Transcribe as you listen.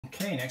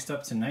Okay, next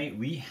up tonight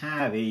we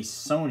have a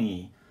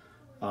Sony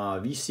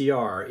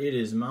VCR. It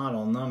is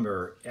model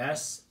number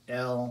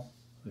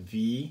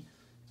SLV-N88.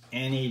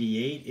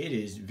 It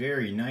is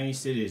very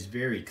nice. It is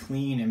very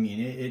clean. I mean,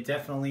 it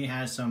definitely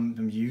has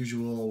some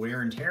usual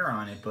wear and tear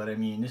on it, but I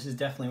mean, this is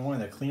definitely one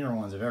of the cleaner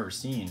ones I've ever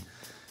seen.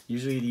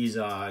 Usually these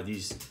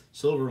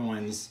silver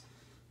ones,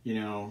 you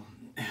know,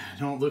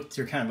 don't look,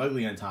 they're kind of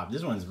ugly on top.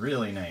 This one's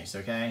really nice,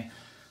 okay?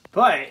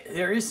 But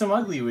there is some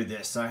ugly with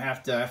this, so I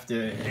have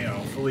to, you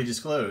know, fully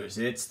disclose.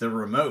 It's the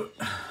remote.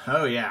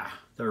 Oh yeah,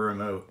 the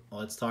remote.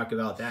 Let's talk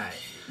about that.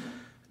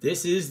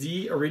 This is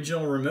the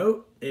original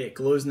remote. It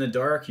glows in the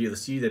dark. You'll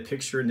see the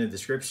picture in the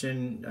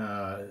description.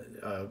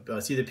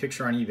 See the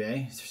picture on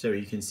eBay, so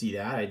you can see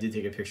that. I did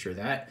take a picture of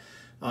that.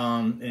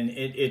 And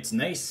it's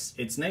nice.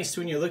 It's nice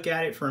when you look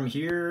at it from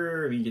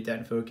here. You get that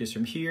in focus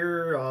from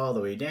here all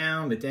the way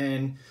down, but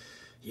then,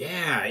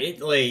 yeah,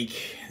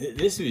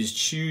 this was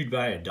chewed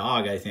by a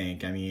dog, I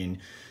think. I mean,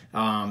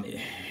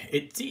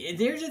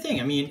 there's the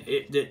thing. I mean,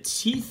 the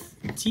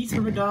teeth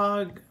from a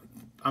dog.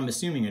 I'm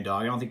assuming a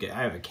dog. I don't think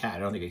I have a cat. I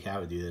don't think a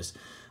cat would do this.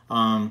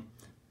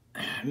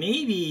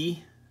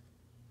 Maybe,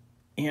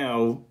 you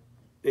know,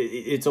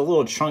 it's a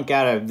little chunk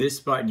out of this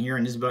button here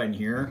and this button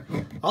here.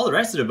 All the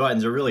rest of the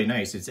buttons are really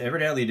nice. It's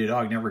evidently the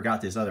dog never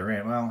got this other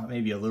end. Well,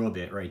 maybe a little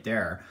bit right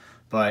there,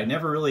 but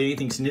never really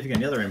anything significant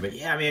on the other end. But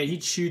yeah, man, he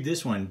chewed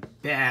this one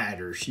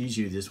bad, or she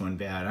chewed this one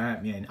bad. I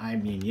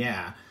mean,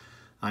 yeah.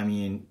 I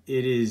mean,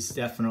 it is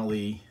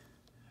definitely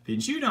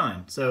been chewed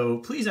on. So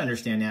please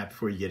understand that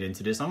before you get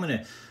into this. I'm going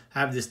to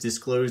have this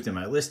disclosed in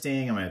my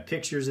listing. I'm going to have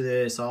pictures of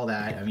this, all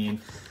that. I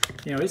mean,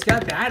 you know, it's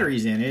got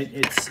batteries in it.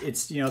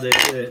 It's you know,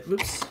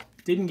 oops,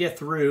 didn't get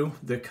through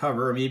the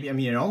cover. Maybe, I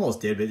mean, it almost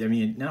did, but I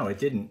mean, no, it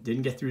didn't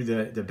get through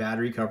the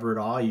battery cover at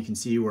all. You can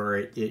see where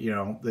it you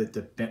know,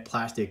 the bent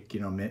plastic, you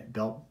know,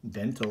 belt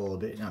bent a little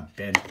bit, not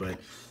bent, but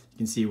you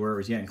can see where it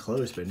was getting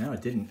close, but no,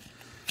 it didn't.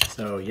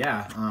 So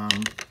yeah,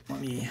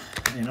 let me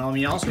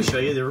also show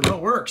you the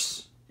remote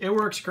works. It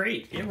works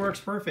great. It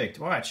works perfect.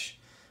 Watch.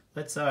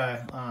 Let's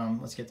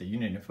get the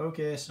unit into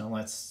focus, and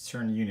let's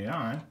turn the unit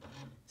on.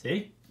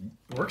 See,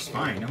 it works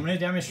fine. I'm going to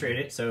demonstrate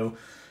it. So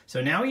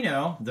now we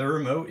know the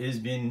remote has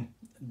been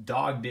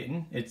dog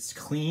bitten. It's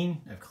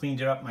clean. I've cleaned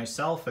it up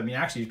myself. I mean,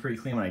 actually, it's pretty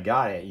clean when I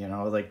got it. You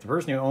know, like the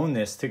person who owned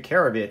this took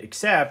care of it,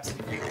 except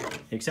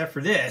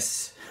for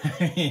this.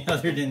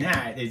 Other than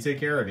that, they took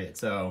care of it.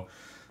 So,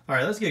 all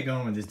right, let's get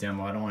going with this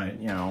demo. I don't want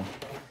to, you know,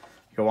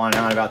 go on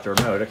and on about the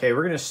remote. Okay,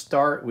 we're going to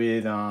start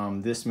with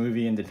this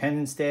movie,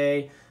 Independence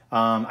Day.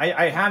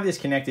 I have this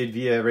connected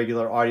via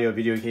regular audio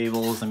video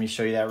cables. Let me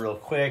show you that real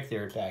quick.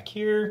 They're back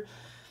here.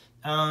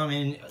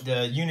 And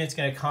the unit's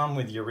going to come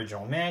with the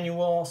original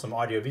manual, some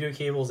audio video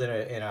cables,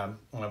 and a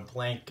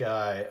blank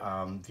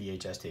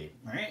VHS tape.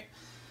 All right.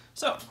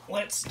 So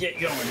let's get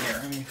going here.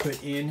 Let me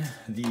put in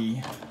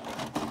the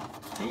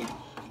tape.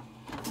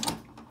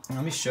 And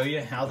let me show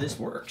you how this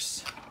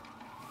works.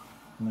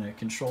 I'm going to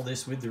control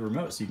this with the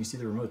remote so you can see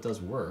the remote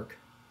does work.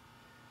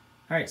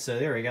 All right. So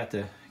there, we got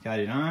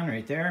it on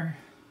right there.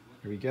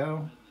 Here we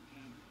go.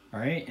 All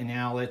right, and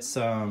now let's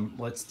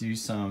do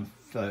some.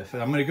 I'm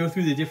going to go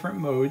through the different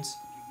modes,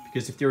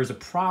 because if there was a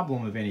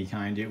problem of any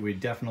kind, it would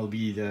definitely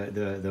be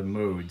the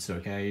modes.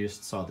 Okay, you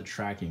just saw the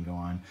tracking go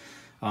on.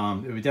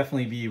 It would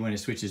definitely be when it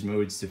switches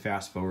modes to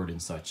fast forward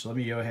and such. So let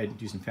me go ahead and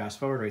do some fast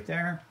forward right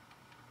there.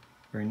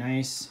 Very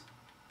nice.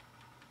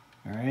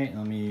 All right,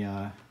 let me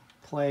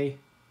play.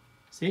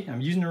 See,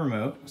 I'm using the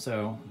remote,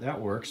 so that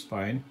works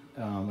fine.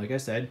 Like I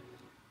said,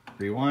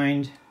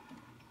 rewind.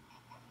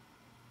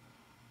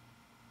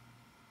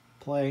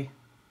 Play,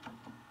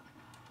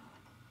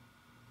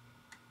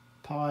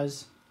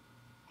 pause,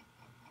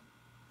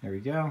 there we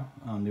go.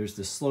 There's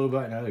the slow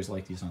button. I always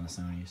like these on the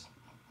Sonys.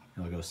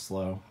 It'll go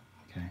slow.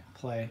 Okay,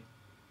 play.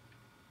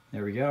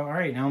 There we go. All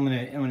right, now I'm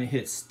gonna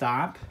hit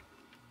stop.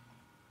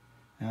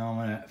 Now I'm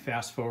gonna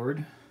fast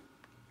forward.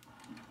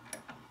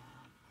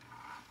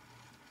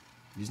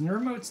 Using the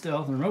remote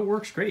still. The remote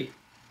works great.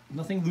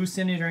 Nothing loose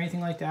in it or anything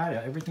like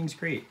that. Everything's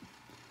great.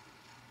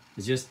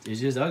 It's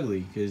just ugly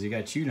because it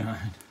got chewed on.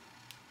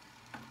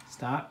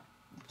 Stop,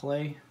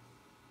 play.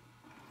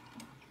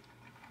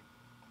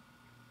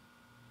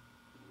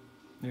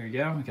 There we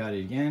go, got it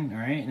again. All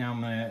right, now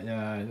I'm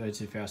gonna, let's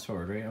hit fast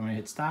forward, right? I'm gonna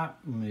hit stop,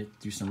 I'm gonna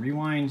do some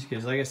rewind,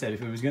 because like I said,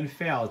 if it was gonna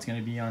fail, it's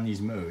gonna be on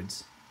these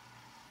modes.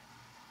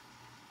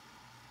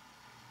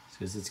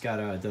 Because it's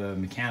got the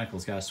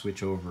mechanical's gotta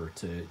switch over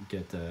to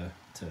get to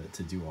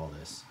do all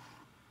this.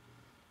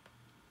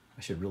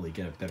 I should really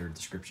get a better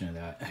description of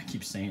that. I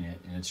keep saying it,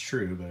 and it's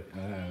true, but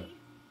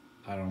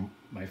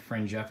my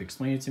friend Jeff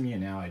explained it to me,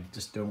 and now I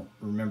just don't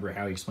remember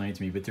how he explained it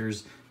to me, but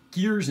there's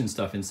gears and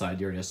stuff inside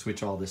here to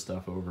switch all this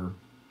stuff over.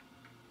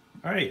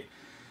 All right,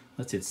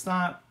 let's hit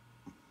stop.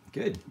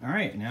 Good. All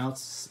right, now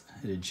let's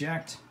hit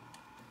eject.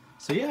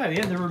 So yeah,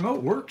 the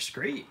remote works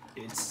great.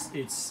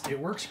 It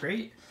works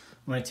great.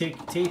 I'm gonna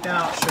take tape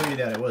out, show you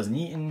that it wasn't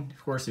eaten.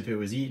 Of course, if it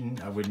was eaten,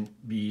 I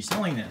wouldn't be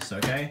selling this,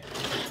 okay?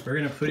 We're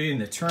gonna put in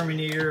the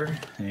terminator,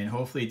 and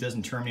hopefully it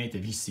doesn't terminate the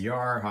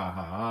VCR, ha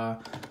ha ha.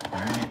 All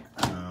right,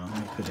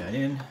 put that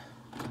in,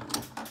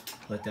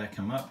 let that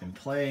come up and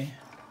play,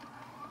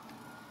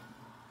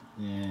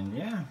 and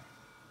yeah,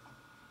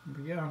 here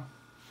we go.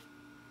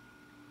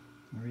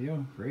 There we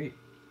go. Great,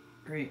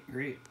 great,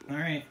 great. All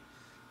right,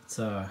 let's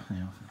you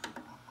know,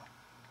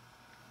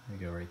 there we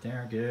go, right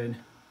there. Good.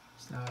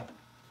 Stop.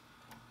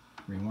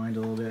 Rewind a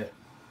little bit.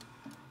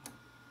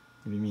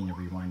 What do you mean to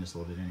rewind this a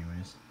little bit,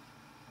 anyways?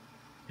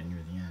 Getting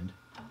near the end.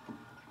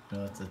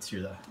 No, let's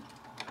hear that.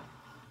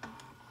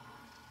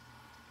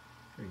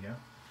 There we go.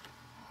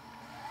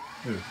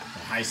 Ooh, the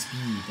high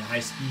speed, the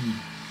high speed.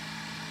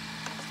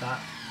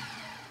 Stop.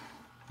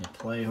 And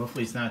play.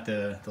 Hopefully it's not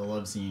the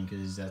love scene,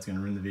 because that's going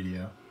to ruin the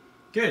video.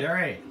 Good, all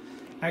right.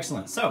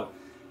 Excellent. So,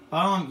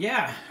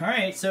 yeah, all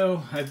right.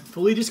 So I've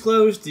fully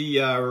disclosed the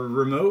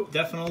remote.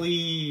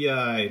 Definitely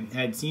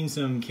had seen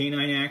some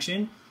canine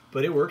action,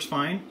 but it works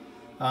fine.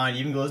 It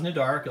even glows in the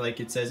dark, like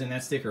it says in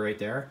that sticker right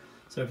there.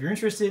 So if you're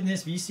interested in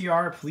this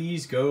VCR,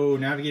 please go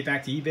navigate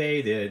back to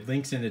eBay. The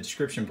link's in the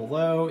description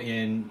below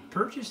and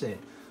purchase it.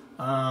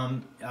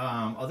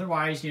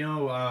 Otherwise, you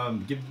know,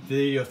 give the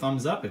video a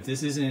thumbs up. If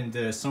this isn't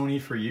the Sony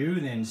for you,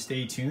 then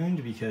stay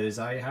tuned, because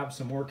I have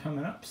some more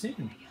coming up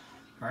soon.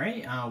 All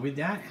right. With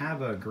that,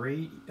 have a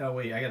great. Oh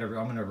wait, I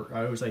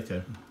always like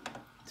to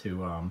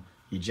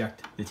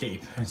eject the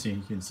tape so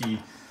you can see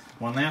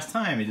one last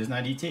time. It does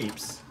not eat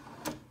tapes.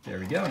 There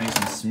we go. Nice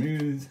and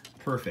smooth.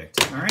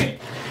 Perfect. All right.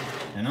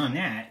 And on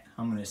that,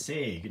 I'm gonna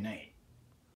say goodnight.